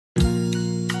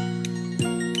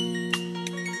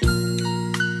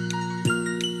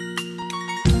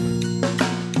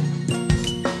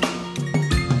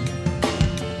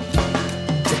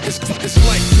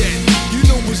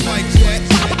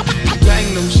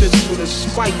the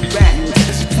spike back.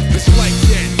 It's like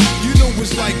that, you know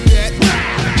it's like that.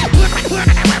 It's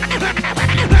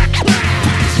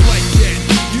like that,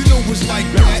 you know it's like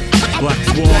that. Black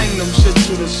Swan. Bang them shit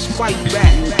to the spike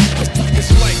back. It's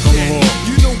like that,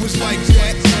 you know it's like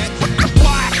that.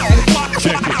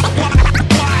 Check it.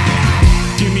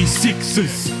 Give me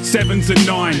sixes, sevens and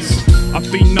nines.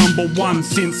 I've been number one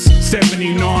since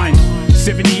 79.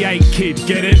 78 kid,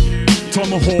 get it?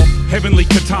 Tomahawk, heavenly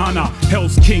katana,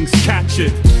 Hell's Kings catch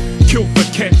it. Kill for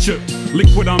ketchup,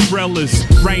 liquid umbrellas,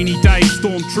 rainy days,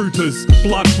 stormtroopers,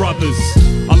 blood brothers.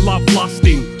 I love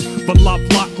lusting, but love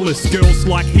luckless. Girls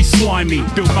like he's slimy,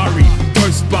 Bill Murray,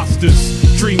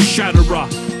 Ghostbusters, dream shatterer,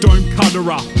 dome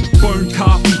cutterer, bone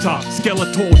carpenter,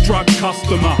 skeletal drug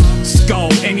customer,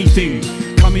 skull anything.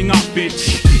 Coming up,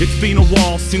 bitch. It's been a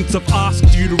while since I've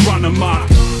asked you to run amok,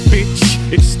 bitch.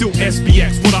 It's still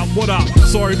SBX. What up? What up?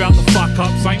 Sorry about the fuck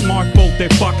ups. Ain't my fault they're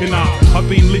fucking up. I've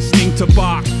been listening to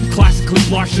Bark, classically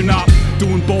blushing up,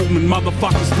 doing Baldwin.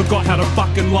 Motherfuckers forgot how to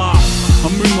fucking laugh.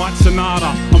 I'm Moonlight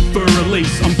Sonata. I'm Fur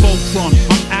Release. I'm Voltron.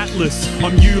 I'm Atlas.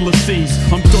 I'm Ulysses.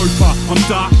 I'm Doper. I'm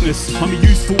Darkness. I'm a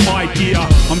useful idea.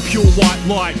 I'm pure white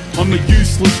light. I'm a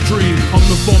useless dream. I'm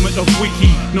the vomit of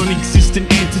wiki,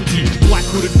 non-existent entity. Black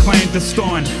hooded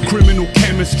clandestine, criminal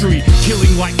chemistry,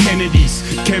 killing like Kennedys,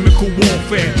 chemical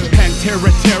warfare,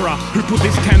 Pantera terror. Who put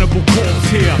this cannibal corpse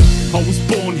here? I was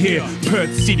born here,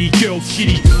 Perth City, girls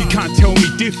shitty. You can't tell me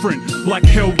different, like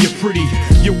hell you're pretty.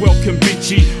 You're welcome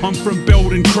bitchy, I'm from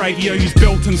Belton, Craigie. I use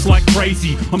Beltons like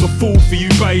crazy, I'm a fool for you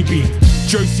baby.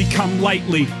 Josie come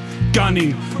lately,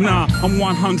 gunning, nah, I'm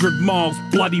 100 miles,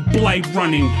 bloody blade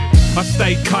running. I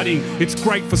stayed cutting, it's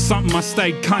great for something, I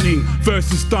stayed cunning. Verse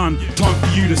is done, time for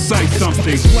you to say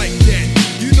something. It's like that,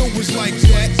 you know it's like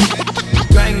that.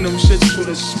 Bang them shits to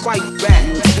the spike back.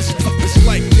 It's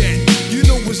like that, you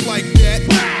know it's like that.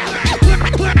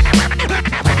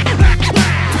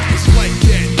 It's like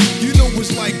that, you know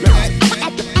it's like that.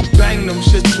 Bang them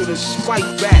shit to the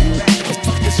spike back.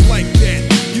 It's like that,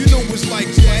 you know it's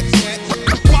like that.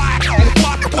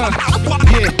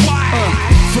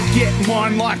 Forget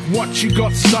mine like what you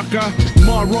got, sucker.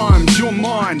 My rhymes, your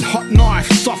mind, hot knife,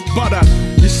 soft butter.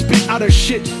 You spit utter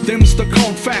shit, them's the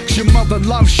cold facts. Your mother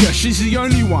loves you, she's the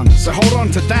only one, so hold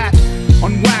on to that.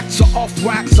 On wax or off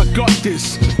wax, I got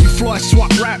this. You fly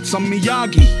swap raps, I'm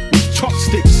Miyagi with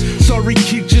chopsticks. Sorry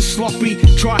kid, just sloppy,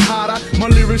 try harder. My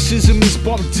lyricism is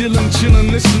Bob Dylan,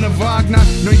 chillin', listen to Wagner.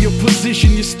 Know your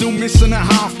position, you're still missing at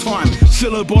halftime.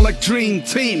 Syllabolic dream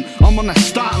team, I'm on a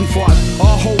starting fight.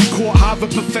 I hold court,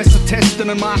 Harvard professor testing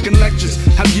and marking lectures.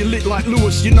 Have you lit like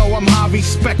Lewis, you know I'm Harvey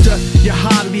Specter. You're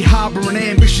hardly harbouring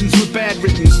ambitions with bad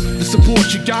writtens. The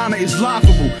support you garner is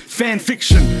laughable, fan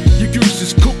fiction. Your goose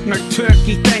is cooked, no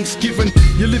turkey, Thanksgiving.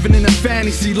 You're living in a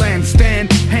fantasy land,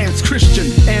 stand, hands,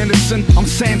 Christian Anderson. I'm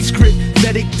Sanskrit,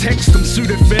 Vedic text, I'm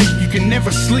Sudafed. You can never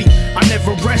sleep, I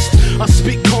never rest. I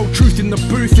spit cold truth in the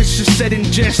booth, it's just said in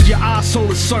jest. Your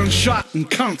arsehole is sewn shut and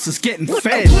cunts is getting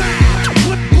fed.